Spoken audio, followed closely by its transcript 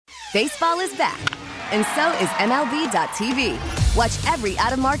Baseball is back, and so is MLB.tv. Watch every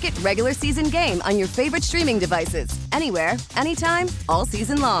out-of-market regular season game on your favorite streaming devices, anywhere, anytime, all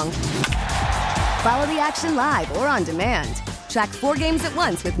season long. Follow the action live or on demand. Track 4 games at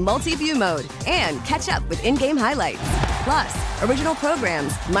once with multi-view mode and catch up with in-game highlights. Plus, original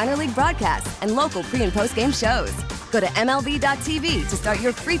programs, minor league broadcasts, and local pre- and post-game shows. Go to MLB.tv to start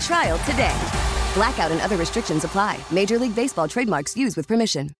your free trial today. Blackout and other restrictions apply. Major League Baseball trademarks used with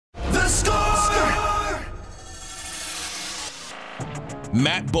permission. The Score!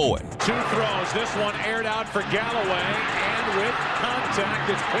 Matt Bowen. 2 throws. This one aired out for Galloway, and with contact,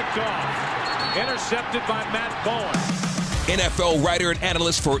 it's picked off. Intercepted by Matt Bowen. NFL writer and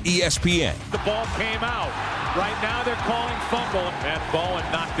analyst for ESPN. The ball came out. Right now they're calling fumble. Matt Bowen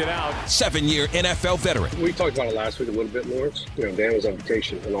knocked it out. 7-year NFL veteran. We talked about it last week a little bit, Lawrence. Dan was on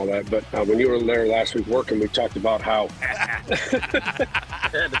vacation and all that. But when you were there last week working, we talked about how... I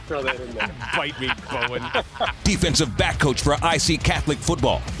had to throw that in there. Bite me, Bowen. Defensive back coach for IC Catholic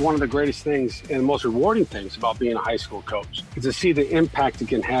football. One of the greatest things and most rewarding things about being a high school coach is to see the impact it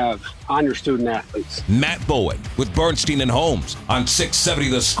can have on your student athletes. Matt Bowen with Bernstein and Holmes on 670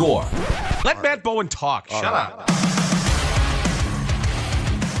 The Score. Let Matt Bowen talk. Shut up.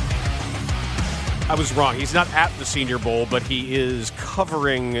 I was wrong. He's not at the Senior Bowl, but he is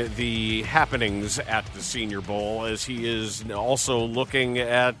covering the happenings at the Senior Bowl as he is also looking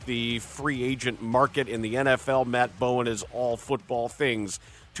at the free agent market in the NFL. Matt Bowen is all football things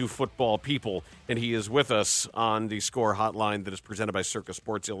to football people, and he is with us on the Score hotline that is presented by Circa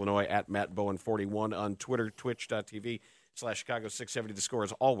Sports Illinois at Matt Bowen 41 on Twitter, twitch.tv/Chicago 670. The Score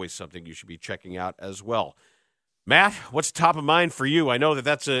is always something you should be checking out as well. Matt, what's top of mind for you? I know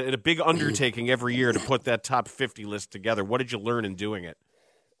that's a big undertaking every year to put that top 50 list together. What did you learn in doing it?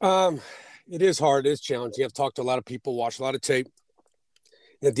 It is hard. It is challenging. You have to talk to a lot of people, watch a lot of tape.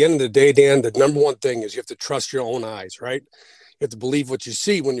 And at the end of the day, Dan, the number one thing is you have to trust your own eyes, right? You have to believe what you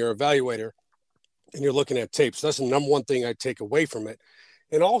see when you're an evaluator and you're looking at tape. So that's the number one thing I take away from it.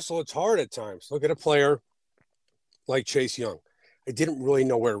 And also, it's hard at times. Look at a player like Chase Young. I didn't really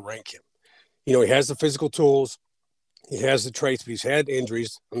know where to rank him. You know, he has the physical tools. He has the traits, but he's had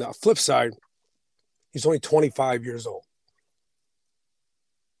injuries. On the flip side, he's only 25 years old.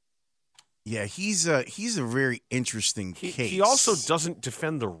 Yeah, he's a very interesting case. He also doesn't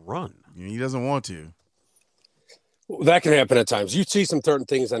defend the run. He doesn't want to. Well, that can happen at times. You see some certain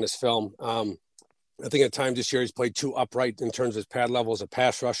things on his film. I think at times this year he's played too upright in terms of his pad level as a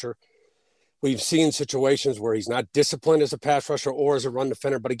pass rusher. We've seen situations where he's not disciplined as a pass rusher or as a run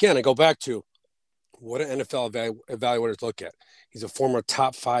defender. But again, I go back to what do NFL evaluators look at? He's a former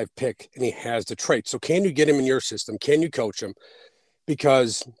top 5 pick, and he has the traits. So can you get him in your system? Can you coach him?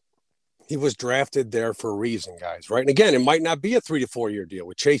 Because he was drafted there for a reason, guys, right? And again, it might not be a 3 to 4 year deal.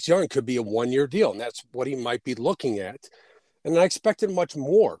 With Chase Young, it could be a 1 year deal, and that's what he might be looking at. And I expected much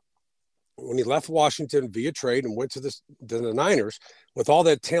more. When he left Washington via trade and went to the Niners, with all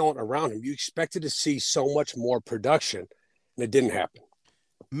that talent around him, you expected to see so much more production, and it didn't happen.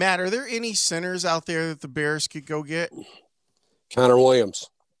 Matt, are there any centers out there that the Bears could go get? Connor Williams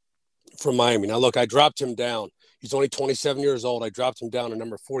from Miami. Now, look, I dropped him down. He's only 27 years old. I dropped him down to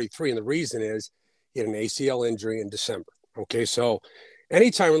number 43, and the reason is he had an ACL injury in December. Okay, so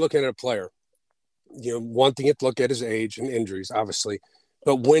anytime we're looking at a player, you know, one thing you have to look at is age and injuries, obviously,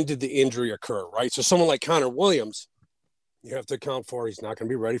 but when did the injury occur, right? So someone like Connor Williams, you have to account for he's not going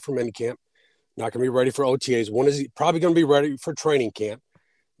to be ready for minicamp, not going to be ready for OTAs. When is he probably going to be ready for training camp?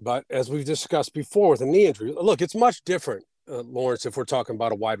 But as we've discussed before with a knee injury, look, it's much different, Lawrence, if we're talking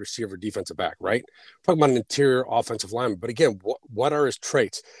about a wide receiver, defensive back, right? We're talking about an interior offensive lineman. But again, what are his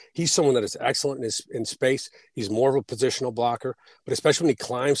traits? He's someone that is excellent in space. He's more of a positional blocker, but especially when he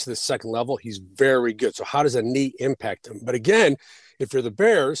climbs to the second level, he's very good. So how does a knee impact him? But again, if you're the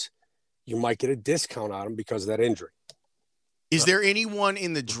Bears, you might get a discount on him because of that injury. Is there anyone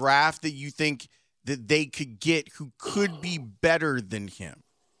in the draft that you think that they could get who could be better than him?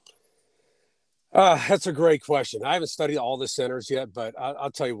 That's a great question. I haven't studied all the centers yet, but I'll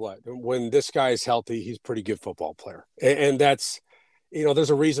tell you what, when this guy is healthy, he's a pretty good football player. And that's, you know, there's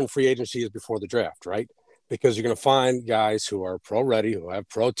a reason free agency is before the draft, right? Because you're going to find guys who are pro ready, who have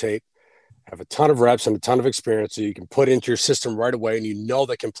pro tape, have a ton of reps and a ton of experience so you can put into your system right away. And you know,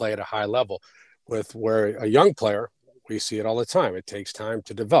 they can play at a high level. With where a young player, we see it all the time. It takes time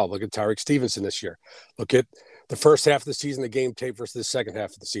to develop. Look at Tyreek Stevenson this year. Look at the first half of the season, the game tape versus the second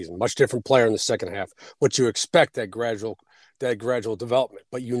half of the season. Much different player in the second half. What you expect, that gradual development.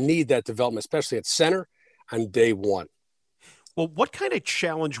 But you need that development, especially at center on day one. Well, what kind of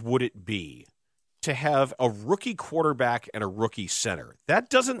challenge would it be to have a rookie quarterback and a rookie center. That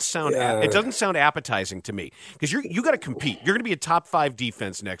doesn't sound it doesn't sound appetizing to me, because you got to compete. You're going to be a top 5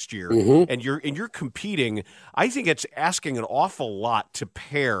 defense next year, and you're competing. I think it's asking an awful lot to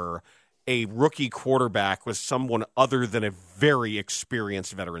pair a rookie quarterback with someone other than a very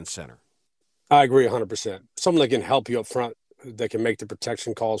experienced veteran center. I agree 100%. Someone that can help you up front, that can make the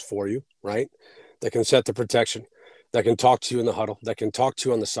protection calls for you, right? That can set the protection, that can talk to you in the huddle, that can talk to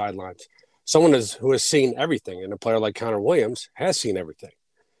you on the sidelines. Someone who has seen everything, and a player like Connor Williams has seen everything.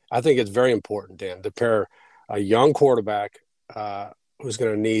 I think it's very important, Dan, to pair a young quarterback who's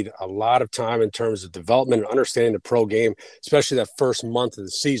going to need a lot of time in terms of development and understanding the pro game, especially that first month of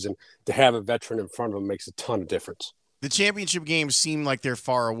the season. To have a veteran in front of him makes a ton of difference. The championship games seem like they're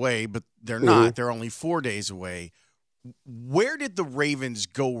far away, but they're not. They're only 4 days away. Where did the Ravens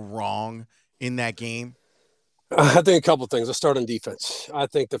go wrong in that game? I think a couple of things. Let's start on defense. I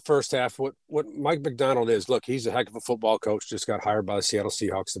think the first half, what Mike McDonald is, look, he's a heck of a football coach, just got hired by the Seattle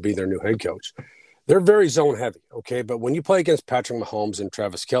Seahawks to be their new head coach. They're very zone heavy, okay? But when you play against Patrick Mahomes and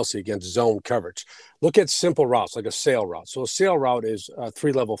Travis Kelce against zone coverage, look at simple routes like a sail route. So a sail route is a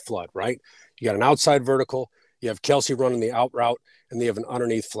 3-level flood, right? You got an outside vertical, you have Kelce running the out route, and you have an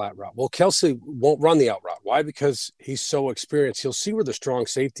underneath flat route. Well, Kelce won't run the out route. Why? Because he's so experienced. He'll see where the strong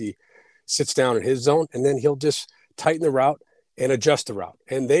safety sits down in his zone, and then he'll just tighten the route and adjust the route.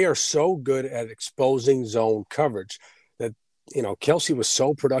 And they are so good at exposing zone coverage that, Kelce was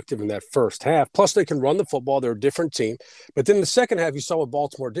so productive in that first half. Plus, they can run the football. They're a different team. But then the second half, you saw what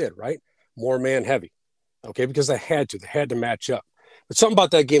Baltimore did, right? More man heavy, okay, because they had to match up. But something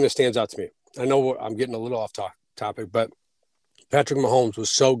about that game that stands out to me. I know I'm getting a little off topic, but Patrick Mahomes was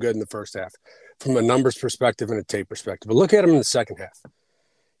so good in the first half from a numbers perspective and a tape perspective. But look at him in the second half.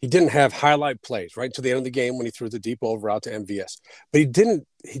 He didn't have highlight plays right to the end of the game when he threw the deep over out to MVS. But he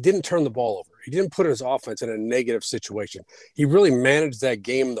didn't turn the ball over. He didn't put his offense in a negative situation. He really managed that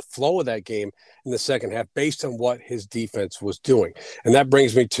game, the flow of that game in the second half based on what his defense was doing. And that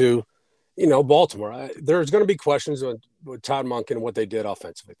brings me to, Baltimore. There's going to be questions with Todd Monken and what they did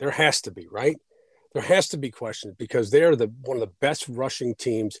offensively. There has to be, right? There has to be questions because they're one of the best rushing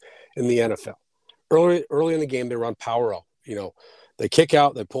teams in the NFL. Early in the game, they run power up, They kick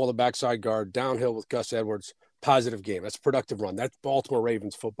out, they pull the backside guard, downhill with Gus Edwards, positive game. That's a productive run. That's Baltimore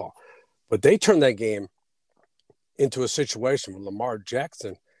Ravens football. But they turned that game into a situation where Lamar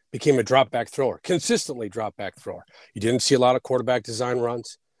Jackson became a drop-back thrower, consistently drop-back thrower. You didn't see a lot of quarterback design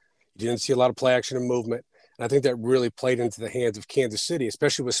runs. You didn't see a lot of play action and movement. And I think that really played into the hands of Kansas City,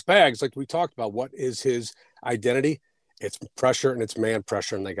 especially with Spags, like we talked about. What is his identity? It's pressure and it's man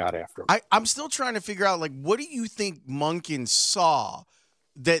pressure, and they got after him. I'm still trying to figure out, what do you think Monken saw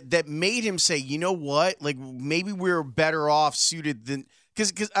that made him say, you know what, maybe we're better off suited than –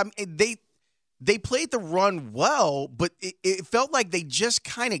 because they played the run well, but it felt like they just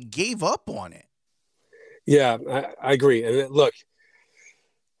kind of gave up on it. Yeah, I agree. And look,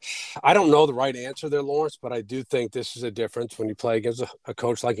 I don't know the right answer there, Lawrence, but I do think this is a difference when you play against a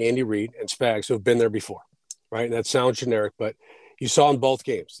coach like Andy Reid and Spags who have been there before. Right. And that sounds generic, but you saw in both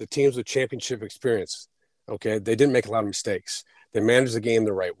games, the teams with championship experience, okay, they didn't make a lot of mistakes. They managed the game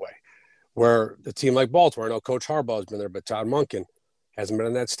the right way. Where the team like Baltimore, I know Coach Harbaugh has been there, but Todd Monken hasn't been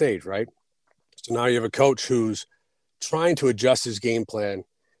on that stage, right? So now you have a coach who's trying to adjust his game plan,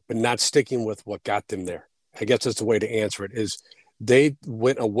 but not sticking with what got them there. I guess that's the way to answer it, is they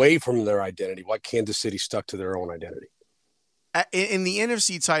went away from their identity, while Kansas City stuck to their own identity. In the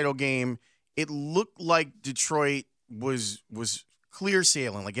NFC title game, it looked like Detroit was clear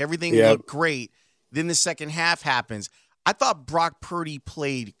sailing. Everything looked great. Then the second half happens. I thought Brock Purdy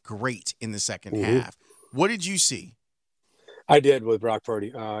played great in the second half. What did you see? I did with Brock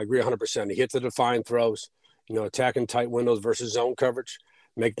Purdy. I agree 100%. He hit the defined throws, attacking tight windows versus zone coverage,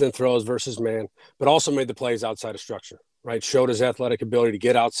 making the throws versus man, but also made the plays outside of structure, right? Showed his athletic ability to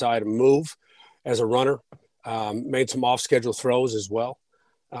get outside and move as a runner, made some off-schedule throws as well.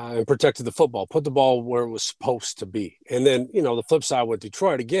 And protected the football, put the ball where it was supposed to be. And then, the flip side with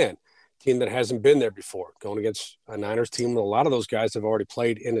Detroit, again, team that hasn't been there before, going against a Niners team. A lot of those guys have already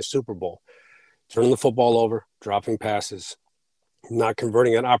played in the Super Bowl, turning the football over, dropping passes, not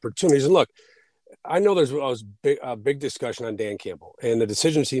converting on opportunities. And look, I know there was a big discussion on Dan Campbell and the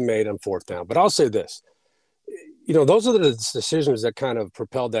decisions he made on fourth down. But I'll say this, those are the decisions that kind of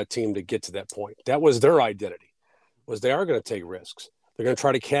propelled that team to get to that point. That was their identity, was they are going to take risks. They're going to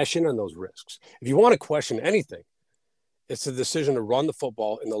try to cash in on those risks. If you want to question anything, it's the decision to run the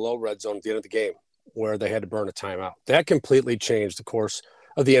football in the low red zone at the end of the game where they had to burn a timeout. That completely changed the course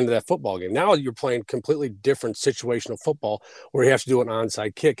of the end of that football game. Now you're playing completely different situational football where you have to do an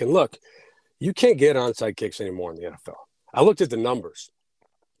onside kick. And look, You can't get onside kicks anymore in the NFL. I looked at the numbers.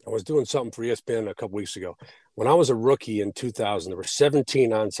 I was doing something for ESPN a couple weeks ago. When I was a rookie in 2000, there were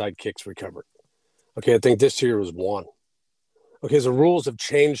 17 onside kicks recovered. Okay, I think this year was 1. Okay, the rules have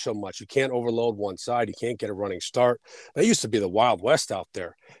changed so much. You can't overload one side. You can't get a running start. That used to be the Wild West out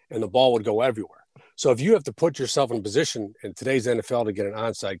there, and the ball would go everywhere. So if you have to put yourself in position in today's NFL to get an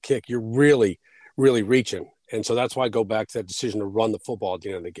onside kick, you're really, really reaching. And so that's why I go back to that decision to run the football at the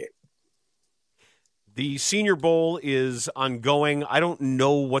end of the game. The Senior Bowl is ongoing. I don't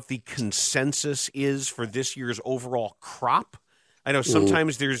know what the consensus is for this year's overall crop. I know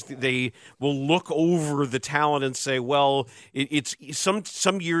sometimes they will look over the talent and say, well, it's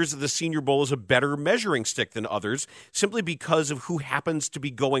some years the Senior Bowl is a better measuring stick than others simply because of who happens to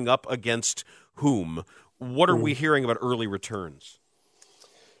be going up against whom. What are we hearing about early returns?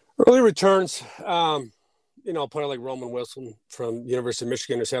 Early returns, a player like Roman Wilson from University of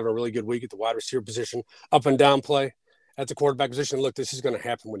Michigan is having a really good week at the wide receiver position, up and down play at the quarterback position. Look, this is going to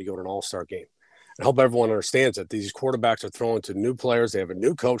happen when you go to an all-star game. I hope everyone understands that these quarterbacks are throwing to new players. They have a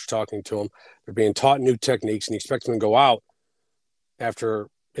new coach talking to them. They're being taught new techniques, and you expect them to go out after,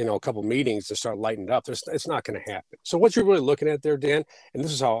 a couple meetings to start lighting it up. It's not going to happen. So what you're really looking at there, Dan, and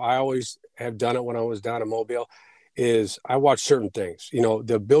this is how I always have done it when I was down in Mobile, is I watch certain things,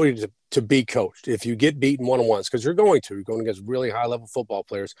 the ability to be coached. If you get beaten one-on-ones, because you're going against really high-level football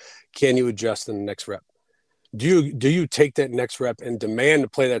players, can you adjust in the next rep? Do you take that next rep and demand to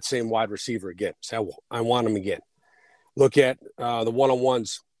play that same wide receiver again? Say, I want him again. Look at the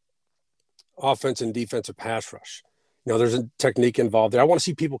one-on-ones, offense and defensive pass rush. There's a technique involved there. I want to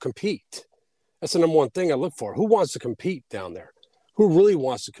see people compete. That's the number one thing I look for. Who wants to compete down there? Who really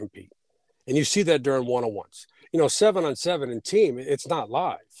wants to compete? And you see that during one-on-ones. 7-on-7 in team, it's not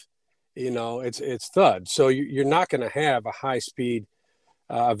live. It's thud. So you're not going to have a high-speed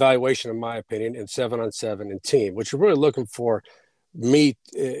evaluation, in my opinion, in 7-on-7 and team. What you're really looking for,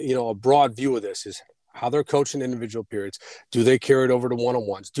 a broad view of this is how they're coaching individual periods. Do they carry it over to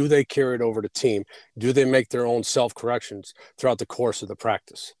one-on-ones? Do they carry it over to team? Do they make their own self-corrections throughout the course of the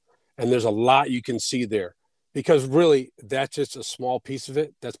practice? And there's a lot you can see there, because really that's just a small piece of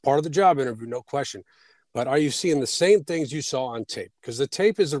it. That's part of the job interview, no question. But are you seeing the same things you saw on tape? Because the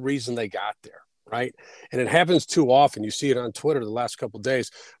tape is the reason they got there. Right. And it happens too often. You see it on Twitter the last couple of days.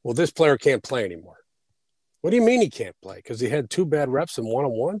 Well, this player can't play anymore. What do you mean he can't play? Because he had 2 bad reps in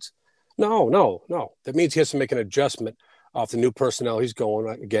one-on-ones? No. That means he has to make an adjustment off the new personnel he's going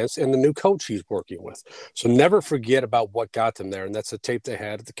against and the new coach he's working with. So never forget about what got them there. And that's the tape they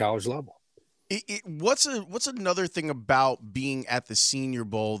had at the college level. What's another thing about being at the Senior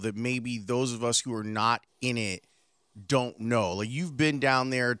Bowl that maybe those of us who are not in it don't know? Like, you've been down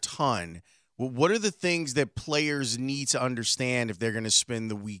there a ton. What are the things that players need to understand if they're going to spend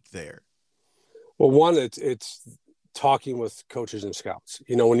the week there? Well, one, it's talking with coaches and scouts.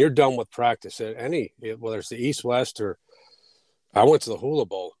 When you're done with practice at whether it's the East, West, or I went to the Hula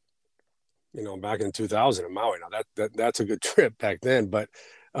Bowl, back in 2000 in Maui. Now that's a good trip back then. But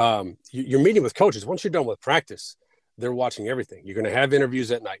you're meeting with coaches. Once you're done with practice, they're watching everything. You're going to have interviews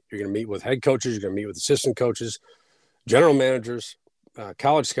at night. You're going to meet with head coaches. You're going to meet with assistant coaches, general managers,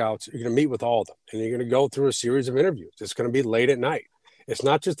 college scouts. You're going to meet with all of them, and you're going to go through a series of interviews. It's going to be late at night. It's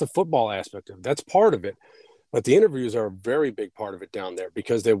not just the football aspect of it. That's part of it, but the interviews are a very big part of it down there,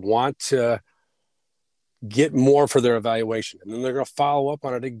 because they want to get more for their evaluation, and then they're going to follow up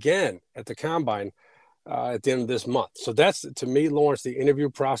on it again at the combine at the end of this month. So that's, to me, Lawrence, the interview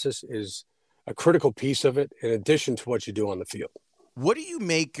process is a critical piece of it, in addition to what you do on the field. What do you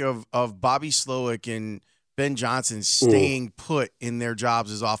make of Bobby Slowick and Ben Johnson staying put in their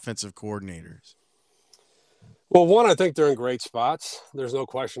jobs as offensive coordinators? Well, one, I think they're in great spots. There's no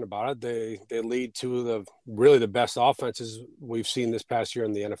question about it. They lead to the best offenses we've seen this past year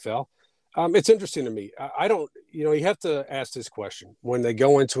in the NFL. It's interesting to me. I don't, you have to ask this question when they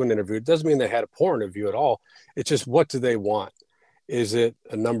go into an interview. It doesn't mean they had a poor interview at all. It's just, what do they want? Is it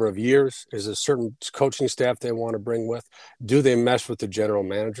a number of years? Is it a certain coaching staff they want to bring with? Do they mesh with the general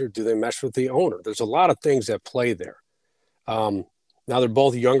manager? Do they mesh with the owner? There's a lot of things that play there. Now, they're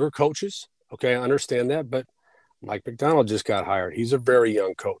both younger coaches. Okay, I understand that. But Mike McDonald just got hired. He's a very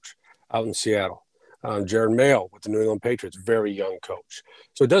young coach out in Seattle. Jared Mayo with the New England Patriots, very young coach.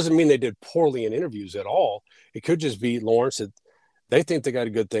 So it doesn't mean they did poorly in interviews at all. It could just be, Lawrence, that they think they got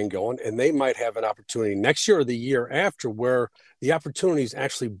a good thing going, and they might have an opportunity next year or the year after where the opportunity is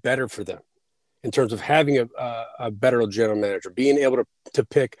actually better for them in terms of having a better general manager, being able to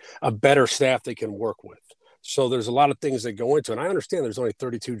pick a better staff they can work with. So there's a lot of things that go into it. And I understand there's only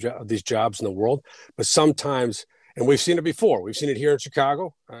 32 of these jobs in the world, but sometimes And we've seen it before. We've seen it here in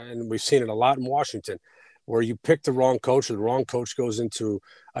Chicago, and we've seen it a lot in Washington, where you pick the wrong coach, or the wrong coach goes into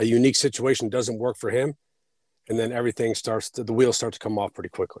a unique situation, doesn't work for him, and then everything the wheels start to come off pretty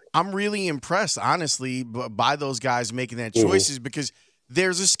quickly. I'm really impressed, honestly, by those guys making that choices because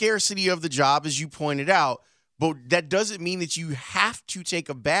there's a scarcity of the job, as you pointed out, but that doesn't mean that you have to take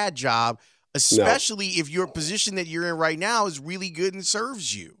a bad job, especially if your position that you're in right now is really good and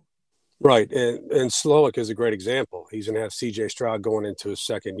serves you. Right, and Slowick is a great example. He's going to have C.J. Stroud going into his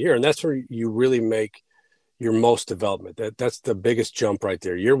second year, and that's where you really make your most development. That's the biggest jump right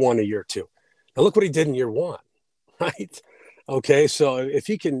there, year 1 to year 2. Now look what he did in year 1, right? Okay, so if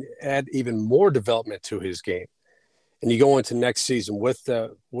he can add even more development to his game, and you go into next season with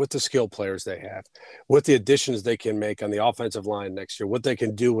the skill players they have, with the additions they can make on the offensive line next year, what they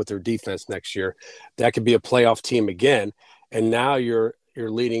can do with their defense next year, that could be a playoff team again. And now you're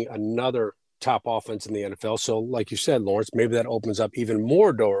leading another top offense in the NFL. So like you said, Lawrence, maybe that opens up even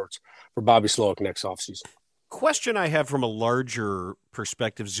more doors for Bobby Slowick next offseason. Question I have from a larger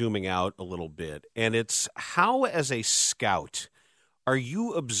perspective, zooming out a little bit, and it's how, as a scout, are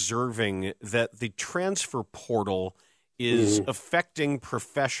you observing that the transfer portal is affecting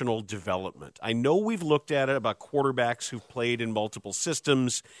professional development? I know we've looked at it about quarterbacks who've played in multiple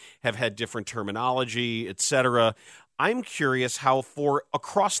systems, have had different terminology, et cetera. I'm curious how for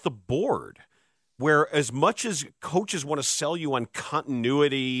across the board, where as much as coaches want to sell you on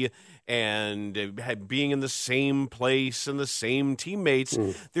continuity and being in the same place and the same teammates,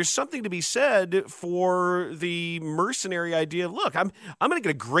 there's something to be said for the mercenary idea of, look, I'm going to get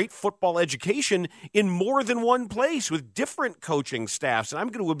a great football education in more than one place with different coaching staffs, and I'm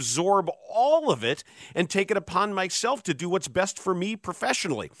going to absorb all of it and take it upon myself to do what's best for me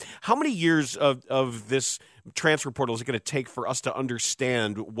professionally. How many years of this transfer portal is it going to take for us to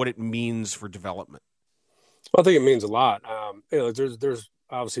understand what it means for development? Well, I think it means a lot. There's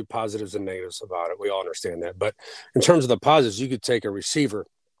obviously positives and negatives about it. We all understand that. But in terms of the positives, you could take a receiver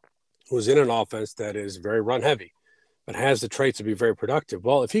who's in an offense that is very run heavy, but has the traits to be very productive.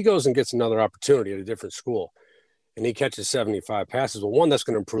 Well, if he goes and gets another opportunity at a different school and he catches 75 passes, well, one, that's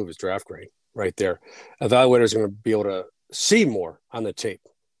going to improve his draft grade right there. Evaluators are going to be able to see more on the tape,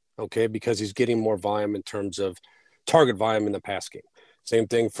 okay, because he's getting more volume in terms of target volume in the pass game. Same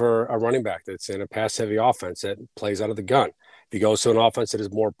thing for a running back that's in a pass-heavy offense that plays out of the gun. If he goes to an offense that is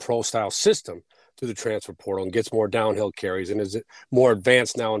more pro-style system through the transfer portal and gets more downhill carries and is more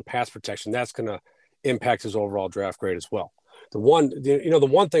advanced now in pass protection, that's going to impact his overall draft grade as well. The one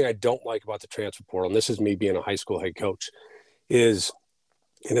thing I don't like about the transfer portal, and this is me being a high school head coach, is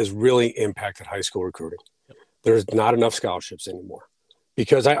it has really impacted high school recruiting. There's not enough scholarships anymore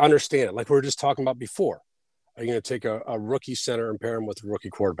because I understand it. Like we were just talking about before. Are you going to take a rookie center and pair him with a rookie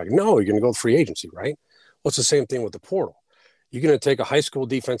quarterback? No, you're going to go free agency, right? Well, it's the same thing with the portal. You're going to take a high school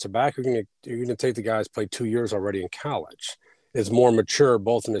defensive back. You're going to take the guy who's played 2 years already in college. Is more mature,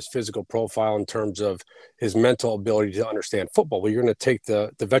 both in his physical profile in terms of his mental ability to understand football. Well, you're going to take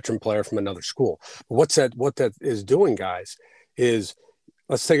the veteran player from another school. But what that is doing, guys, is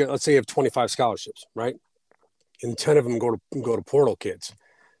let's say you have 25 scholarships, right? And 10 of them go to portal kids.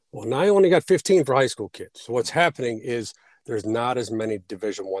 Well, now you only got 15 for high school kids. So what's happening is there's not as many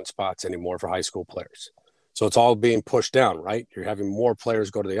Division I spots anymore for high school players. So it's all being pushed down, right? You're having more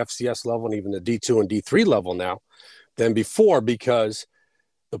players go to the FCS level and even the D2 and D3 level now than before because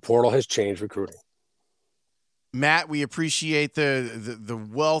the portal has changed recruiting. Matt, we appreciate the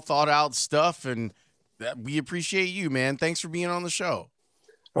well thought out stuff, and we appreciate you, man. Thanks for being on the show.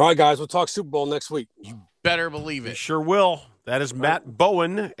 All right, guys, we'll talk Super Bowl next week. You better believe it. We sure will. That is Matt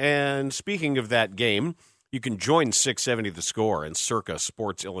Bowen. And speaking of that game, you can join 670 The Score and Circa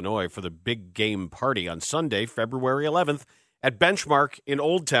Sports Illinois for the big game party on Sunday, February 11th at Benchmark in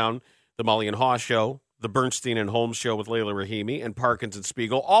Old Town. The Molly and Haw Show, the Bernstein and Holmes Show with Layla Rahimi and Parkins and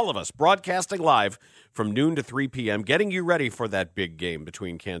Spiegel, all of us broadcasting live from noon to 3 p.m., getting you ready for that big game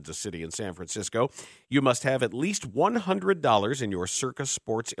between Kansas City and San Francisco. You must have at least $100 in your Circa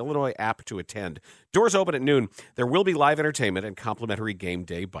Sports Illinois app to attend. Doors open at noon. There will be live entertainment and complimentary game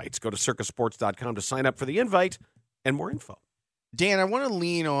day bites. Go to circasports.com to sign up for the invite and more info. Dan, I want to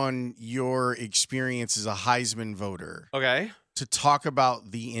lean on your experience as a Heisman voter. Okay. To talk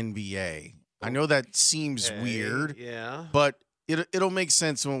about the NBA. I know that seems weird, yeah, but it'll make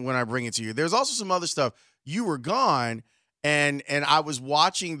sense when I bring it to you. There's also some other stuff. You were gone, and I was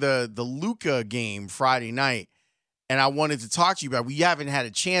watching the Luka game Friday night, and I wanted to talk to you about it. We haven't had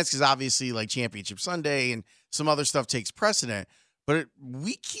a chance because obviously like Championship Sunday and some other stuff takes precedent, but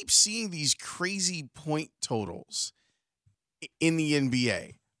we keep seeing these crazy point totals in the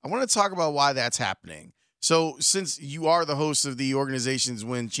NBA. I want to talk about why that's happening So since you are the host of the Organizations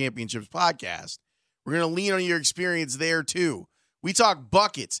Win Championships podcast, we're going to lean on your experience there too. We talk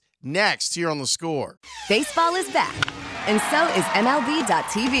buckets next here on The Score. Baseball is back, and so is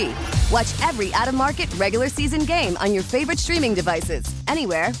MLB.tv. Watch every out-of-market regular season game on your favorite streaming devices,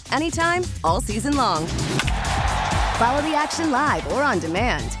 anywhere, anytime, all season long. Follow the action live or on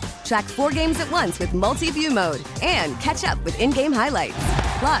demand. Track 4 games at once with multi-view mode and catch up with in-game highlights.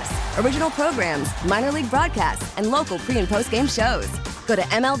 Plus, original programs, minor league broadcasts, and local pre- and post-game shows. Go to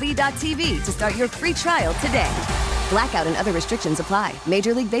MLB.tv to start your free trial today. Blackout and other restrictions apply.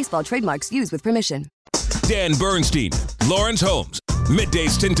 Major League Baseball trademarks used with permission. Dan Bernstein, Laurence Holmes,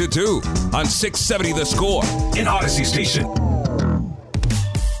 middays 10 to 2 on 670 The Score in Odyssey Station.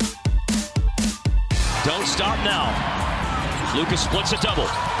 Don't stop now. Lucas splits a double.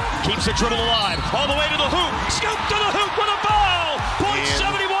 Keeps the dribble alive. All the way to the hoop. Scoop to the hoop with a ball. Point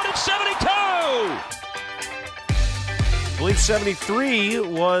 71 and 72. I believe 73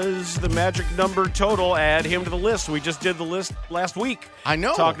 was the magic number total. Add him to the list. We just did the list last week. I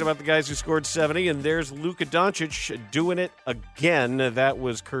know. Talking about the guys who scored 70, and there's Luka Doncic doing it again. That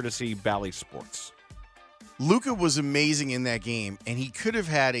was courtesy Bally Sports. Luka was amazing in that game, and he could have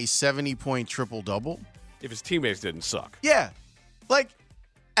had a 70-point triple-double. If his teammates didn't suck. Yeah. Like,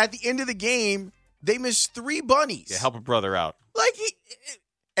 at the end of the game, they missed 3 bunnies. Yeah, help a brother out. Like,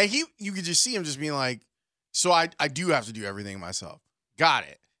 you could just see him just being like, so I do have to do everything myself. Got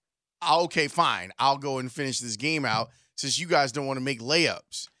it. Okay, fine. I'll go and finish this game out since you guys don't want to make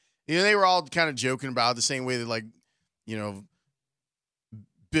layups. You know, they were all kind of joking about it the same way that, like, you know,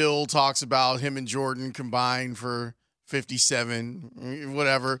 Bill talks about him and Jordan combined for 57,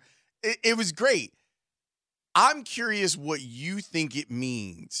 whatever. It was great. I'm curious what you think it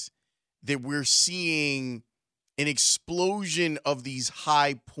means that we're seeing an explosion of these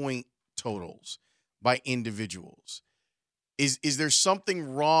high point totals by individuals. Is there something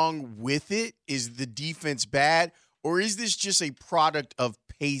wrong with it? Is the defense bad? Or is this just a product of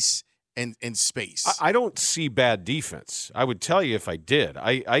pace and space? I don't see bad defense. I would tell you if I did.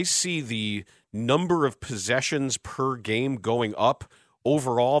 I see the number of possessions per game going up.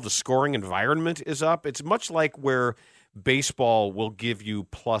 Overall, the scoring environment is up. It's much like where baseball will give you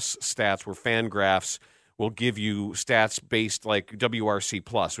plus stats, where Fangraphs will give you stats based like WRC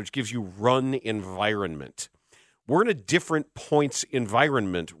plus, which gives you run environment. We're in a different points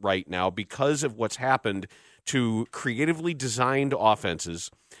environment right now because of what's happened to creatively designed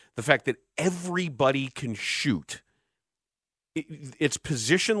offenses, the fact that everybody can shoot. It's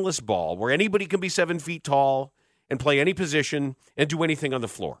positionless ball where anybody can be 7 feet tall and play any position and do anything on the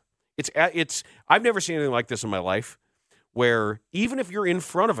floor. It's I've never seen anything like this in my life, where even if you're in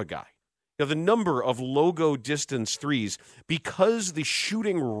front of a guy, you know, the number of logo distance threes, because the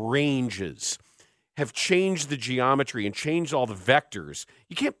shooting ranges have changed the geometry and changed all the vectors,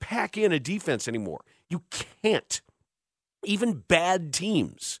 you can't pack in a defense anymore. You can't. Even bad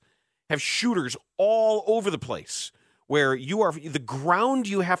teams have shooters all over the place, where you are the ground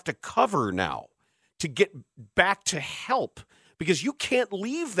you have to cover now to get back to help, because you can't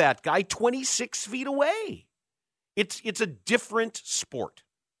leave that guy 26 feet away. It's a different sport.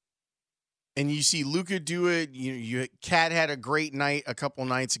 And you see Luka do it. Cat had a great night a couple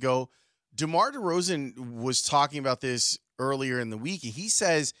nights ago. DeMar DeRozan was talking about this earlier in the week, and he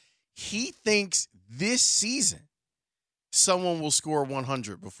says he thinks this season someone will score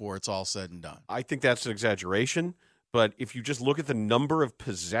 100 before it's all said and done. I think that's an exaggeration. But if you just look at the number of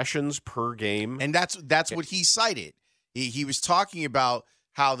possessions per game, and that's what he cited. He was talking about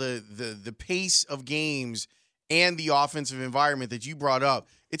how the pace of games and the offensive environment that you brought up.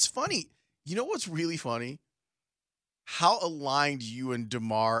 It's funny. You know what's really funny? How aligned you and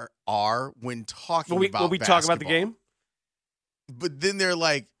DeMar are when talking about when we talk about the game. But then they're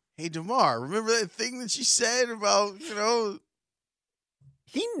like, "Hey, DeMar, remember that thing that you said about, you know?"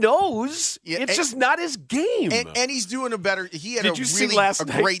 He knows. Yeah, it's just not his game. And he's doing a better. He had a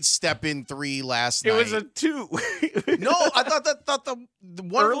great step in 3 last night. It was a 2. No, I thought the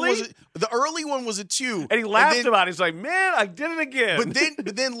one early? was the early one was a 2. And he laughed about it. He's like, "Man, I did it again."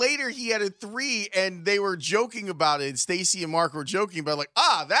 But then later he had a 3, and they were joking about it. Stacy and Mark were joking about it,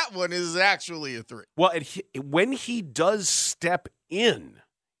 like, that one is actually a 3. Well, when he does step in,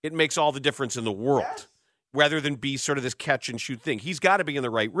 it makes all the difference in the world. Yes. Rather than be sort of this catch-and-shoot thing. He's got to be in the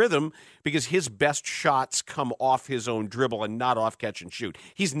right rhythm because his best shots come off his own dribble and not off catch-and-shoot.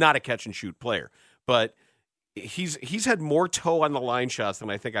 He's not a catch-and-shoot player, but he's had more toe on the line shots than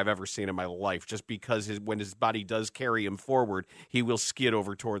I think I've ever seen in my life, just because when his body does carry him forward, he will skid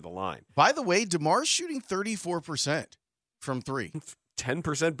over toward the line. By the way, DeMar's shooting 34% from 3.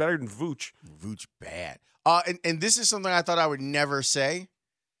 10% better than Vooch. Vooch bad. And this is something I thought I would never say.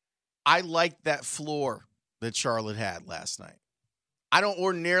 I liked that floor that Charlotte had last night. I don't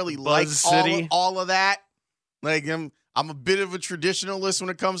ordinarily like all of that. Like, I'm a bit of a traditionalist when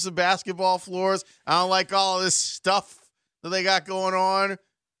it comes to basketball floors. I don't like all of this stuff that they got going on.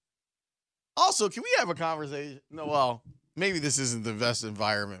 Also, can we have a conversation? No, well, maybe this isn't the best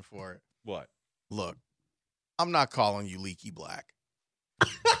environment for it. What? Look, I'm not calling you Leaky Black.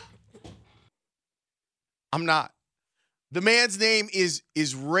 I'm not. The man's name is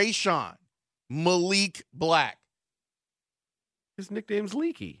Rayshawn Malik Black. His nickname's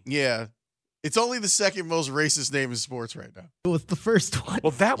Leaky. Yeah. It's only the second most racist name in sports right now. It was the first one.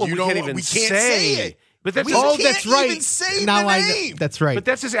 Well, that one we can't even say it. But that's that's right. Even say now the I name. know. That's right. But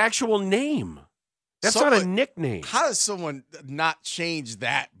that's his actual name. That's not a nickname. How does someone not change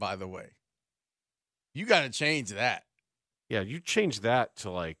that, by the way? You got to change that. Yeah, you change that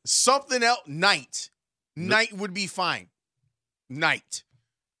to like something else. Knight. Knight would be fine. Knight.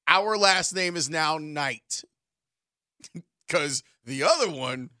 Our last name is now Knight. Because the other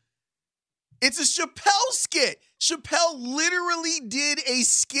one, it's a Chappelle skit. Chappelle literally did a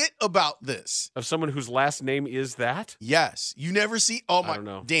skit about this. Of someone whose last name is that? Yes. You never see. Oh my, I don't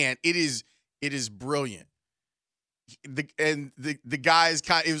know. Dan, it is brilliant. The guy's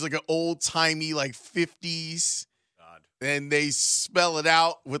it was like an old timey like 50s. God. And they spell it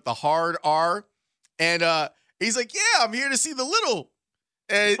out with the hard R. And he's like, yeah, I'm here to see the little.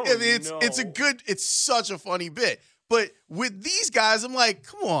 And it's such a funny bit. But with these guys, I'm like,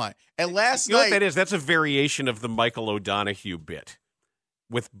 come on. And last night, what that is? That's a variation of the Michael O'Donohue bit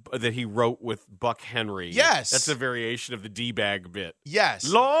that he wrote with Buck Henry. Yes. That's a variation of the D-bag bit. Yes.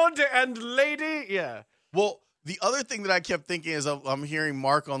 Lord and lady. Yeah. Well, the other thing that I kept thinking is I'm hearing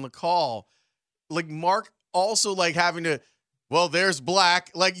Mark on the call. Like, Mark also like having to, well, there's Black.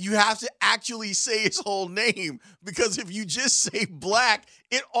 Like, you have to actually say his whole name, because if you just say Black,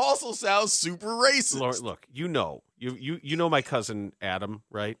 it also sounds super racist. Look, you know my cousin Adam,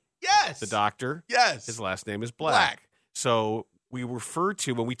 right? Yes. The doctor. Yes. His last name is Black. So we refer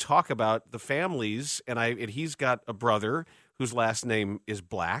to, when we talk about the families, and he's got a brother whose last name is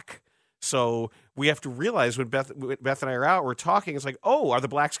Black. So we have to realize when Beth and I are out, we're talking, it's like, oh, are the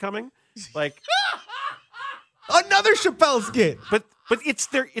Blacks coming? Like another Chappelle skit. But it's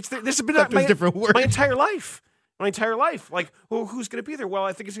there. This has been different words. My entire life. Like, well, who's going to be there? Well,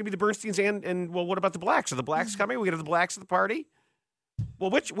 I think it's going to be the Bernsteins and well, what about the Blacks? Are the Blacks coming? Are we going to have the Blacks at the party?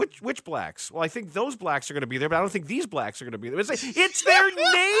 Well, which Blacks? Well, I think those Blacks are going to be there, but I don't think these Blacks are going to be there. It's their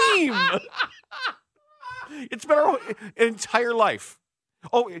name. It's been our entire life.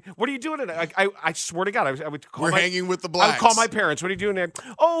 Oh, what are you doing tonight? I swear to God, I would call. We're hanging with the Blacks. I would call my parents. What are you doing there?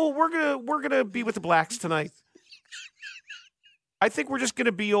 Oh, we're gonna be with the Blacks tonight. I think we're just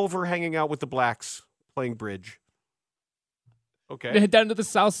gonna be over hanging out with the Blacks, playing bridge. Okay. Head down to the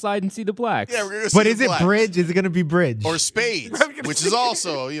south side and see the Blacks. Yeah, we're gonna see but is the Blacks. it bridge? Is it going to be bridge or spades? Which is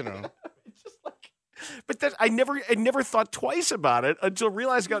also, But I never thought twice about it until I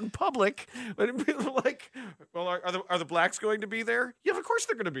realized it got in public. And people were like, well, are the Blacks going to be there? Yeah, of course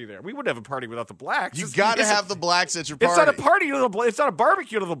they're going to be there. We wouldn't have a party without the Blacks. You got to have the Blacks at your party. It's not a party. It's not a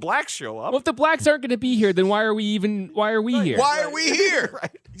barbecue until the Blacks show up. Well, if the Blacks aren't going to be here, then why are we here? Why are we here?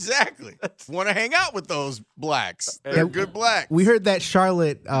 Right. Exactly. Want to hang out with those Blacks. They're good Blacks. We heard that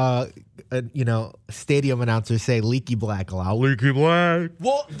Charlotte, stadium announcer say Leaky Black a lot. Leaky Black.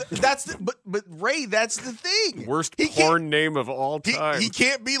 Well, but Ray, that's the thing. Worst porn name of all time. He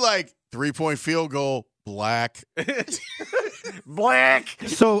can't be like 3-point field goal, Black. Black.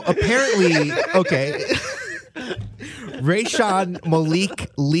 So apparently, okay. Rayshawn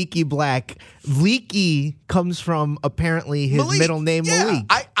Malik Leaky Black. Leaky comes from apparently his middle name, Malik.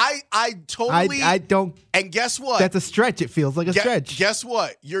 I totally. I don't. And guess what? That's a stretch. It feels like a stretch. Guess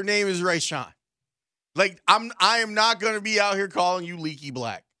what? Your name is Rayshawn. Like, I am not going to be out here calling you Leaky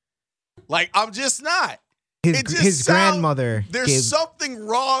Black. Like, I'm just not. His grandmother. There's something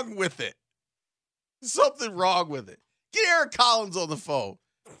wrong with it. Something wrong with it. Get Eric Collins on the phone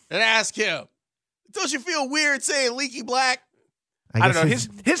and ask him. Don't you feel weird saying Leaky Black? I don't know.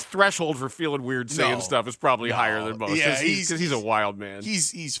 His threshold for feeling weird saying stuff is probably higher than most. Yeah, because he's a wild man.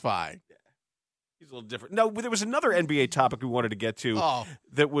 He's fine. He's a little different. No, there was another NBA topic we wanted to get to.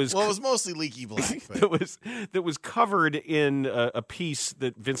 That was it was mostly Leaky Black. that was covered in a piece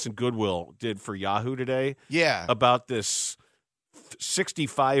that Vincent Goodwill did for Yahoo today. Yeah, about this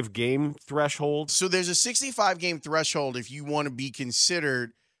 65 game threshold. So there's a 65 game threshold if you want to be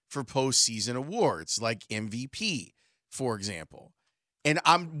considered for postseason awards like MVP, for example. And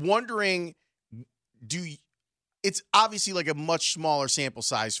I'm wondering, it's obviously like a much smaller sample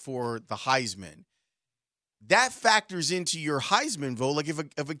size for the Heisman. That factors into your Heisman vote. Like if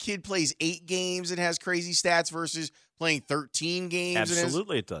a kid plays 8 games and has crazy stats versus playing 13 games.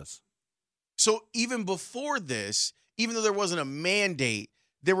 Absolutely, it does. So even before this, even though there wasn't a mandate,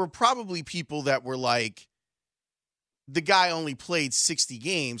 there were probably people that were like, the guy only played 60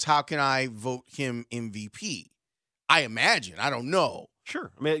 games. How can I vote him MVP? I imagine. I don't know.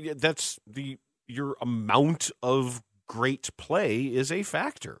 Sure. I mean, that's your amount of great play is a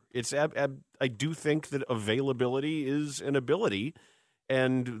factor. It's I do think that availability is an ability,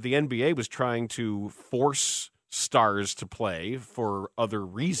 and the NBA was trying to force stars to play for other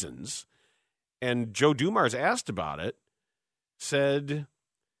reasons. And Joe Dumars asked about it, said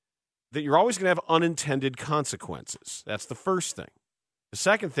that you're always going to have unintended consequences. That's the first thing. The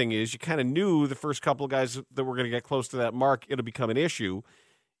second thing is you kind of knew the first couple of guys that were going to get close to that mark, it'll become an issue.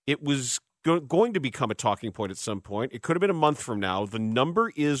 It was going to become a talking point at some point. It could have been a month from now. The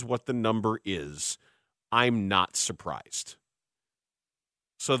number is what the number is. I'm not surprised.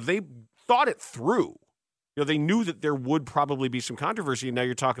 So they thought it through. You know, they knew that there would probably be some controversy. And now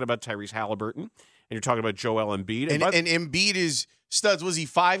you're talking about Tyrese Halliburton, and you're talking about Joel Embiid. And Embiid is studs. Was he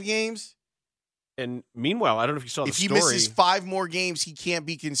 5 games? And meanwhile, I don't know if you saw the story. If he misses 5 more games, he can't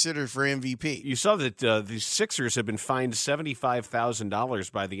be considered for MVP. You saw that the Sixers have been fined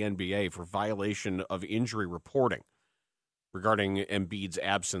 $75,000 by the NBA for violation of injury reporting regarding Embiid's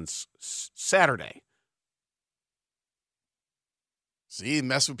absence Saturday. See,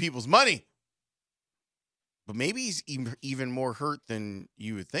 mess with people's money. But maybe he's even more hurt than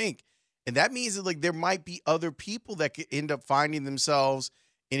you would think. And that means that like there might be other people that could end up finding themselves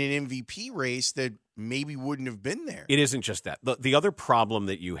in an MVP race that maybe wouldn't have been there. It isn't just that. The other problem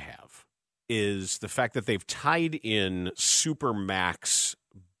that you have is the fact that they've tied in Supermax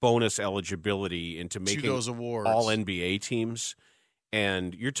bonus eligibility into making those awards all NBA teams.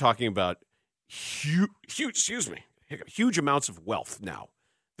 And you're talking about huge amounts of wealth now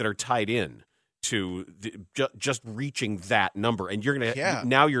that are tied in to just reaching that number. And you're going to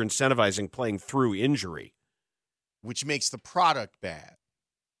now you're incentivizing playing through injury, which makes the product bad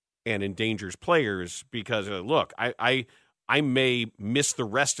and endangers players because, look, I may miss the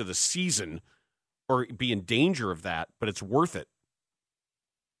rest of the season or be in danger of that, but it's worth it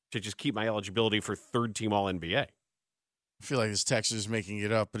to just keep my eligibility for third-team All-NBA. I feel like this text is making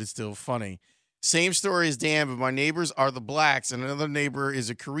it up, but it's still funny. Same story as Dan, but my neighbors are the blacks, and another neighbor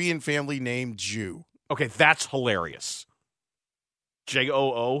is a Korean family named Jew. Okay, that's hilarious.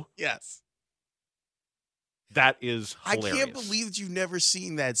 J-O-O? Yes. That is hilarious. I can't believe that you've never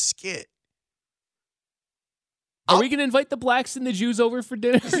seen that skit. Are we going to invite the blacks and the Jews over for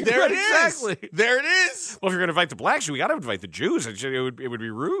dinner? There it is. Exactly. There it is. Well, if you're going to invite the blacks, we got to invite the Jews. It would be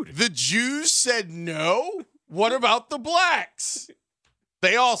rude. The Jews said no. What about the blacks?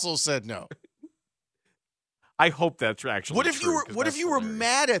 They also said no. I hope that's actually What if true, you were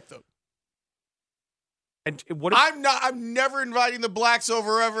mad at them? And what if, I'm never inviting the blacks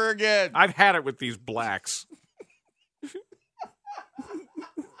over ever again. I've had it with these blacks.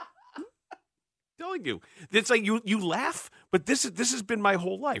 Telling you, it's like you laugh, but this has been my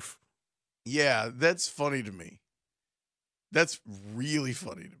whole life. Yeah, that's funny to me. That's really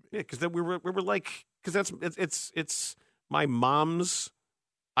funny to me. Yeah, because then we were like, because it's my mom's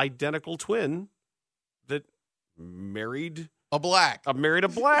identical twin that married a black. Married a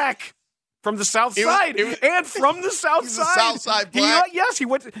black. From the South Side. And from the South Side. The South Side black? He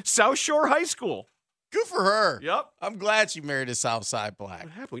went to South Shore High School. Good for her. Yep. I'm glad she married a South Side black.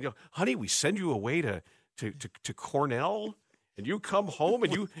 What happened? Honey, we send you away to Cornell, and you come home,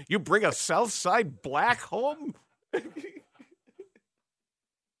 and you bring a South Side black home? The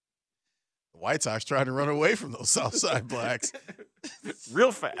White Sox trying to run away from those South Side blacks.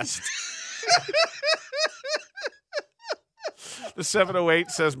 Real fast. The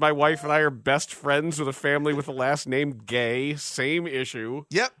 708 says, my wife and I are best friends with a family with the last name Gay. Same issue.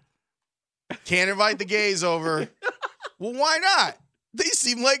 Yep. Can't invite the gays over. Well, why not? They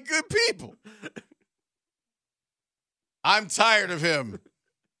seem like good people. I'm tired of him.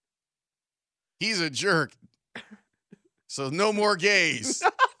 He's a jerk. So no more gays.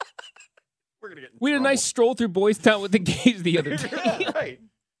 We're gonna get we had a nice stroll through Boys Town with the gays the other day. Right.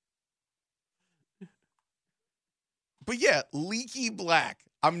 But yeah, leaky black.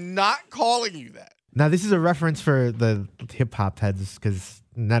 I'm not calling you that. Now, this is a reference for the hip-hop heads because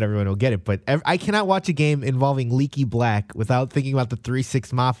not everyone will get it, but I cannot watch a game involving Leaky Black without thinking about the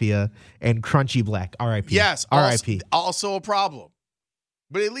 3-6 Mafia and Crunchy Black, R.I.P. Yes, R.I.P. Also a problem.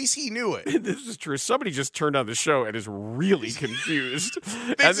 But at least he knew it. This is true. Somebody just turned on the show and is really confused.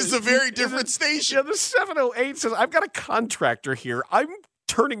 This is a very different station. Yeah, the 708 says, I've got a contractor here. I'm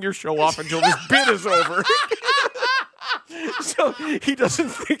turning your show off until this bit is over. So he doesn't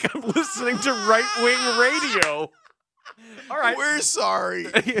think I'm listening to right-wing radio. All right. We're sorry.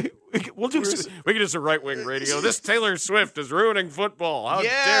 We can do some right-wing radio. This Taylor Swift is ruining football. How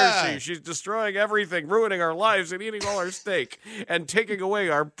dare she? She's destroying everything, ruining our lives and eating all our steak and taking away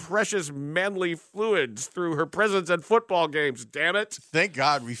our precious manly fluids through her presence at football games. Damn it. Thank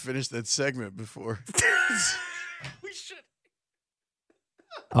God we finished that segment before. We should.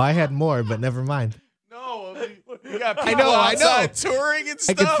 Oh, I had more, but never mind. No, we got people outside touring and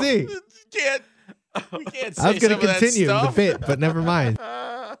stuff. I can see. We can't say I was going to some of that continue the stuff. bit, but never mind.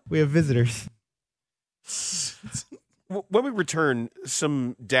 We have visitors. When we return,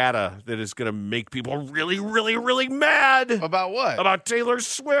 some data that is going to make people really, really, really mad. About what? About Taylor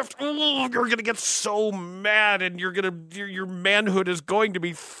Swift. You're going to get so mad, and your manhood is going to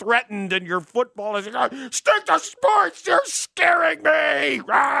be threatened, and your football is going to stick to sports. You're scaring me.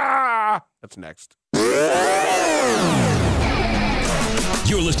 Ah! That's next.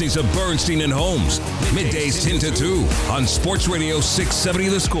 You're listening to Bernstein and Holmes, middays 10 to 2 on Sports Radio 670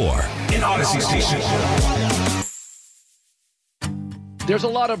 The Score in Odyssey Station. There's a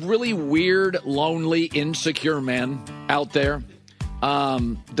lot of really weird, lonely, insecure men out there.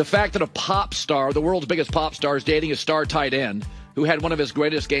 The fact that a pop star, the world's biggest pop star, is dating a star tight end who had one of his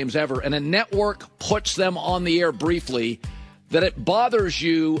greatest games ever, and a network puts them on the air briefly, that it bothers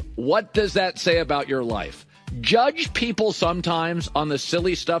you, what does that say about your life? Judge people sometimes on the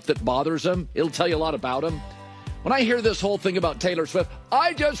silly stuff that bothers them. It'll tell you a lot about them. When I hear this whole thing about Taylor Swift,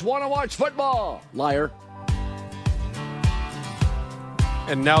 I just want to watch football. Liar.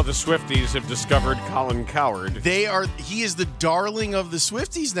 And now the Swifties have discovered Colin Cowherd. He is the darling of the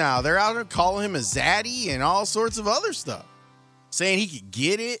Swifties now. They're out there calling him a zaddy and all sorts of other stuff. Saying he could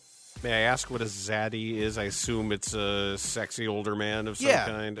get it. May I ask what a zaddy is? I assume it's a sexy older man of some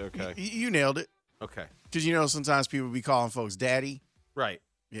kind. Okay. You nailed it. Okay. Because, sometimes people be calling folks daddy. Right.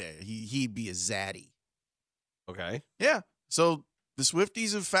 Yeah, he'd be a zaddy. Okay. Yeah. So the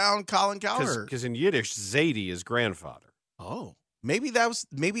Swifties have found Colin Cowherd. Because in Yiddish, zaddy is grandfather. Oh. Maybe that's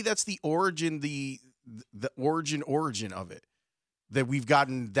the origin, the origin of it. That we've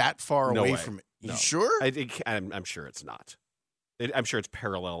gotten that far away from it. You sure? I'm sure it's not. I'm sure it's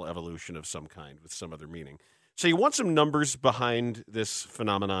parallel evolution of some kind with some other meaning. So you want some numbers behind this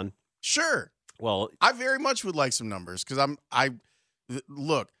phenomenon? Sure. Well, I very much would like some numbers because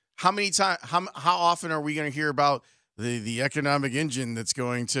look, how often are we going to hear about the economic engine that's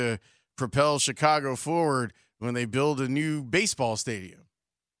going to propel Chicago forward when they build a new baseball stadium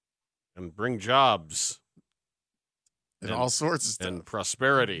and bring jobs and all sorts of stuff and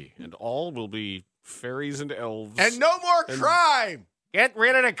prosperity, and all will be fairies and elves and no more crime. Get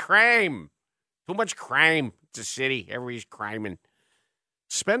rid of the crime. Too much crime. It's a city. Everybody's criming.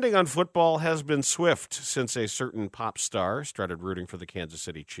 Spending on football has been swift since a certain pop star started rooting for the Kansas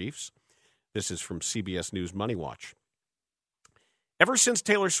City Chiefs. This is from CBS News Money Watch. Ever since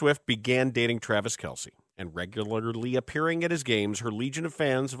Taylor Swift began dating Travis Kelce and regularly appearing at his games, her legion of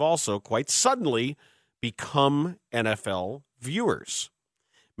fans have also quite suddenly become NFL viewers.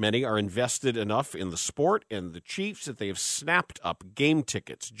 Many are invested enough in the sport and the Chiefs that they have snapped up game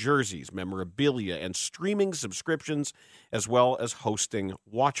tickets, jerseys, memorabilia, and streaming subscriptions, as well as hosting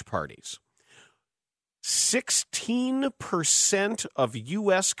watch parties. 16% of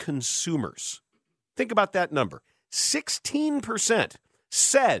U.S. consumers, think about that number, 16%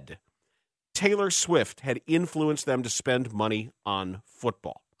 said Taylor Swift had influenced them to spend money on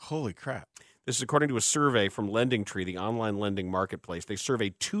football. Holy crap. This is according to a survey from LendingTree, the online lending marketplace. They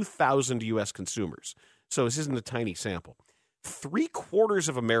surveyed 2,000 U.S. consumers. So this isn't a tiny sample. 3/4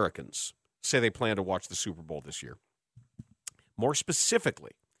 of Americans say they plan to watch the Super Bowl this year. More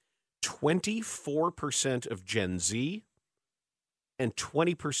specifically, 24% of Gen Z and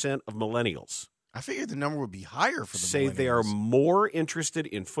 20% of millennials. I figured the number would be higher for the say millennials. They are more interested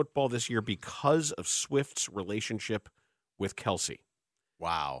in football this year because of Swift's relationship with Kelce.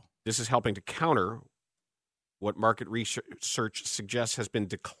 Wow. This is helping to counter what market research suggests has been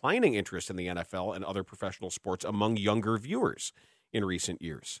declining interest in the NFL and other professional sports among younger viewers in recent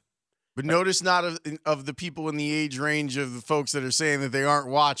years. But notice not of the people in the age range of the folks that are saying that they aren't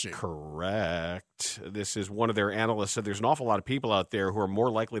watching. Correct. This is one of their analysts said there's an awful lot of people out there who are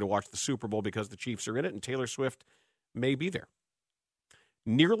more likely to watch the Super Bowl because the Chiefs are in it, and Taylor Swift may be there.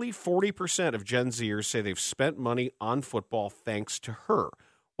 Nearly 40% of Gen Zers say they've spent money on football thanks to her,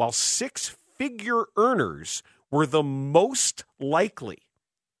 while six-figure earners were the most likely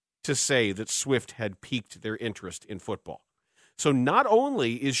to say that Swift had piqued their interest in football. So not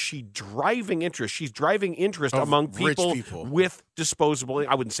only is she driving interest, she's driving interest among people with disposable,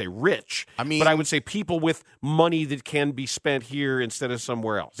 I wouldn't say rich, but I would say people with money that can be spent here instead of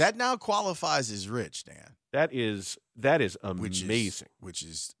somewhere else. That now qualifies as rich, Dan. That is amazing. Which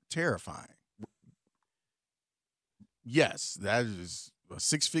is terrifying. Yes, that is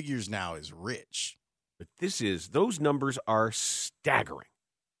 6 figures now is rich. But those numbers are staggering.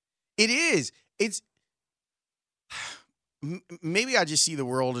 It is. It's maybe I just see the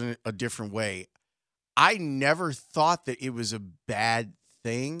world in a different way. I never thought that it was a bad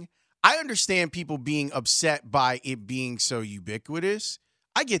thing. I understand people being upset by it being so ubiquitous.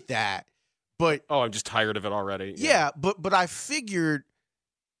 I get that. But I'm just tired of it already. Yeah, but I figured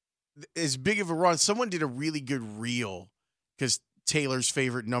as big of a run, someone did a really good reel because Taylor's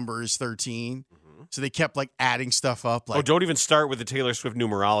favorite number is 13. So they kept like adding stuff up. Like, don't even start with the Taylor Swift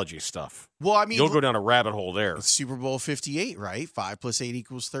numerology stuff. Well, I mean, you'll go down a rabbit hole there. Super Bowl 58, right? 5 + 8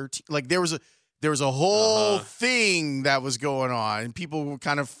 = 13. Like there was a whole thing that was going on, and people were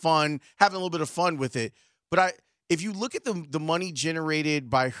kind of having a little bit of fun with it. But if you look at the money generated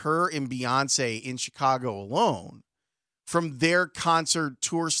by her and Beyonce in Chicago alone, from their concert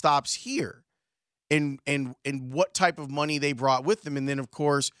tour stops here, and what type of money they brought with them, and then of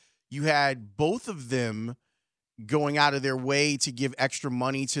course. You had both of them going out of their way to give extra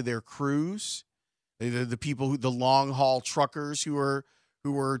money to their crews, the people the long haul truckers who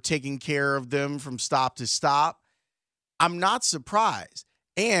were taking care of them from stop to stop. I'm not surprised.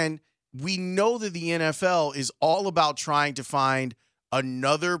 And we know that the NFL is all about trying to find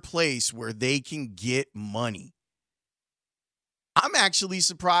another place where they can get money. I'm actually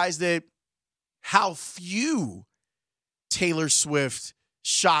surprised at how few Taylor Swift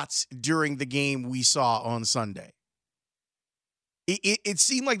shots during the game we saw on Sunday. It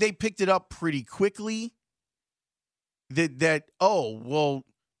seemed like they picked it up pretty quickly. That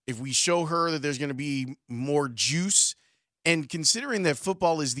if we show her that there's going to be more juice, and considering that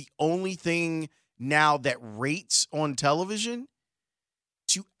football is the only thing now that rates on television,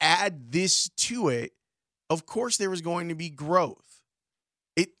 to add this to it, of course there was going to be growth.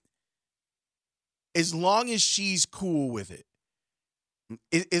 As long as she's cool with it.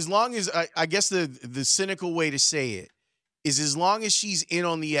 As long as, I guess the cynical way to say it is as long as she's in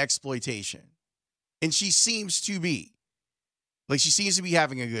on the exploitation, and she seems to be. Like, she seems to be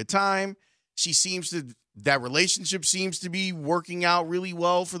having a good time. That relationship seems to be working out really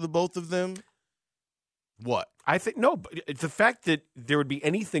well for the both of them. What? I think, no, but the fact that there would be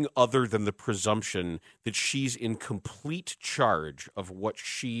anything other than the presumption that she's in complete charge of what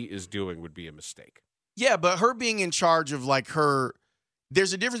she is doing would be a mistake. Yeah, but her being in charge of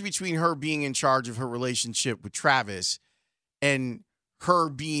there's a difference between her being in charge of her relationship with Travis and her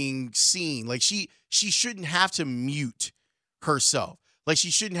being seen. Like, she shouldn't have to mute herself. Like, she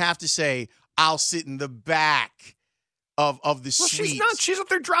shouldn't have to say, I'll sit in the back of the suite. She's not. She's up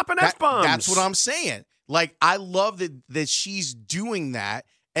there dropping F-bombs. That's what I'm saying. Like, I love that she's doing that.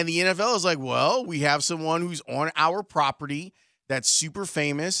 And the NFL is like, well, we have someone who's on our property that's super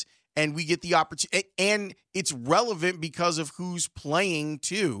famous, and we get the opportunity, and it's relevant because of who's playing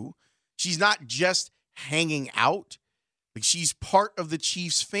too. She's not just hanging out; like, she's part of the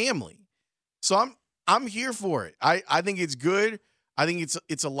Chiefs family. So I'm here for it. I think it's good. I think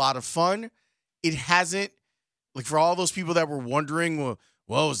it's a lot of fun. It hasn't, like, for all those people that were wondering,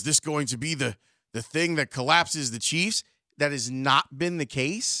 well, is this going to be the thing that collapses the Chiefs? That has not been the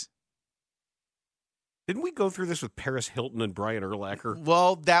case. Didn't we go through this with Paris Hilton and Brian Urlacher?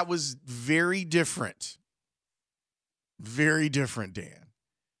 Well, that was very different. Very different, Dan.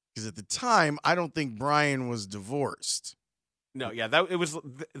 Because at the time, I don't think Brian was divorced. No, yeah,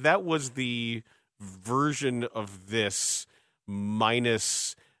 that was the version of this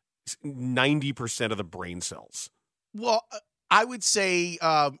minus 90% of the brain cells. Well, I would say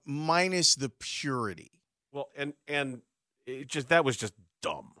minus the purity. Well, and that was just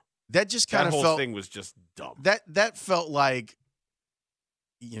dumb. That just kind of felt. That whole thing was just dumb. That felt like,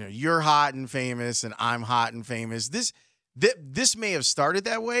 you're hot and famous, and I'm hot and famous. This may have started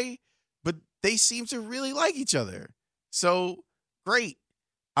that way, but they seem to really like each other. So great.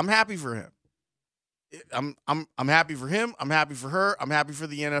 I'm happy for him. I'm happy for him. I'm happy for her. I'm happy for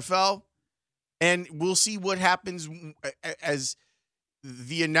the NFL. And we'll see what happens as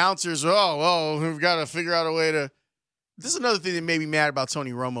the announcers, we've got to figure out a way to. This is another thing that made me mad about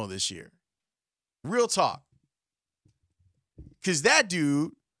Tony Romo this year. Real talk. Because that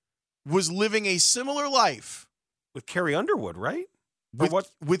dude was living a similar life. With Carrie Underwood, right?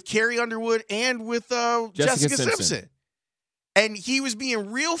 With Carrie Underwood and with Jessica Simpson. And he was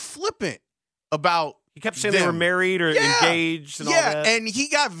being real flippant about He kept saying them. they were married or engaged and all that. And he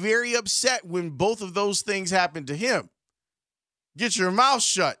got very upset when both of those things happened to him. Get your mouth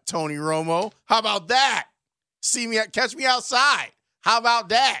shut, Tony Romo. How about that? Catch me outside. How about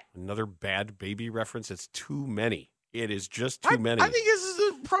that? Another bad baby reference. It's too many. It is just too many. I think this is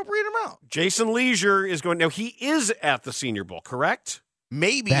the appropriate amount. Jason Leisure is going. Now, he is at the Senior Bowl, correct?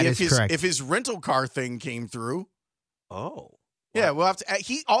 Maybe if his rental car thing came through. Oh. Yeah, we'll have to.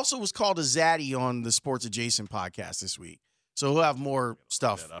 He also was called a Zaddy on the Sports Adjacent podcast this week. So we'll have more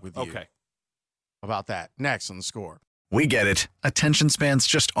stuff with you about that next on The Score. We get it. Attention spans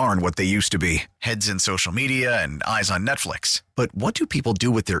just aren't what they used to be. Heads in social media and eyes on Netflix. But what do people do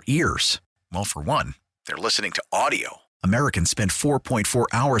with their ears? Well, for one, they're listening to audio. Americans spend 4.4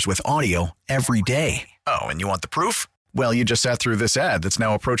 hours with audio every day. Oh, and you want the proof? Well, you just sat through this ad that's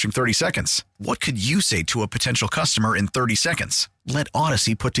now approaching 30 seconds. What could you say to a potential customer in 30 seconds? Let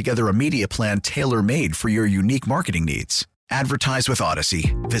Odyssey put together a media plan tailor-made for your unique marketing needs. Advertise with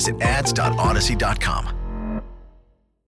Odyssey. Visit ads.odyssey.com.